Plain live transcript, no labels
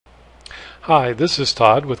Hi, this is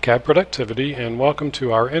Todd with CAD Productivity, and welcome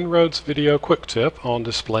to our InRoads video quick tip on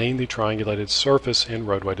displaying the triangulated surface in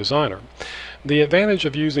Roadway Designer. The advantage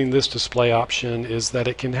of using this display option is that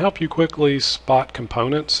it can help you quickly spot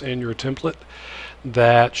components in your template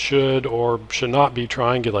that should or should not be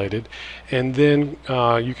triangulated, and then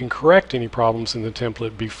you can correct any problems in the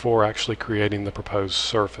template before actually creating the proposed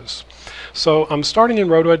surface. So I'm starting in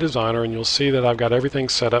Roadway Designer, and you'll see that I've got everything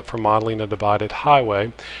set up for modeling a divided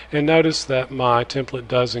highway, and notice that my template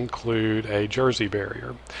does include a Jersey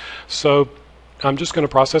barrier. So I'm just going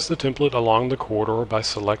to process the template along the corridor by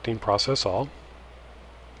selecting Process All.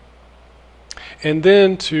 And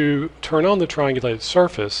then to turn on the triangulated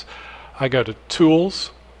surface, I go to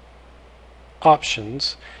Tools,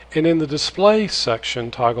 Options, and in the Display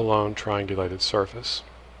section, toggle on Triangulated Surface.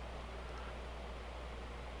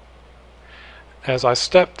 As I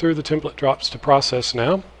step through the template drops to process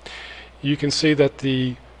now, you can see that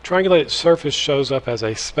the triangulated surface shows up as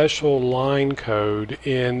a special line code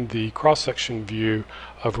in the cross-section view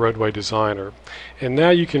of Roadway Designer. And now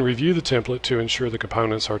you can review the template to ensure the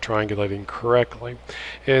components are triangulating correctly.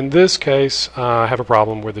 In this case, I have a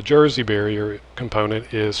problem where the Jersey barrier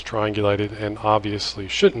component is triangulated and obviously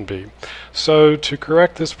shouldn't be. So to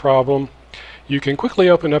correct this problem, you can quickly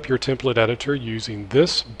open up your template editor using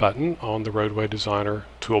this button on the Roadway Designer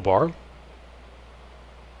toolbar.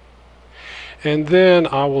 And then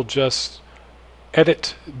I will just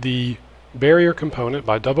edit the barrier component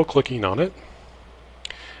by double-clicking on it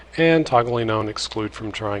and toggling on Exclude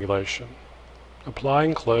from Triangulation. Apply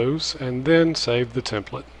and close, and then save the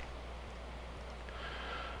template.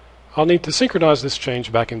 I'll need to synchronize this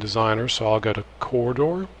change back in Designer, so I'll go to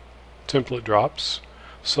Corridor, Template Drops,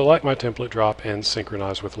 select my template drop, and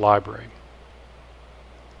synchronize with Library.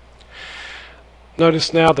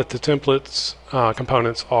 Notice now that the template's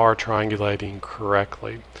components are triangulating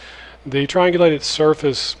correctly. The triangulated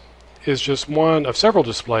surface is just one of several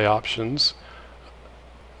display options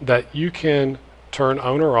that you can turn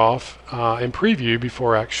on or off in preview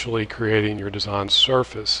before actually creating your design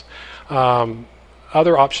surface.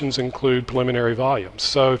 Other options include preliminary volumes.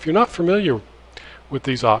 So if you're not familiar with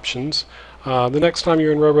these options, the next time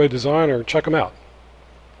you're in Roadway Designer, check them out.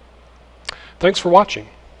 Thanks for watching.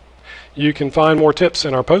 You can find more tips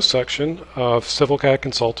in our post section of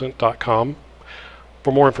civilcadconsultant.com.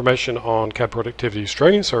 For more information on CAD Productivity's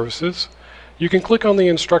training services, you can click on the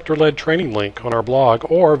instructor-led training link on our blog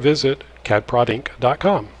or visit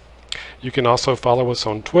cadprodinc.com. You can also follow us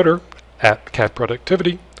on Twitter @CAD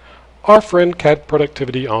Productivity, our friend CAD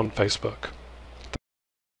Productivity on Facebook.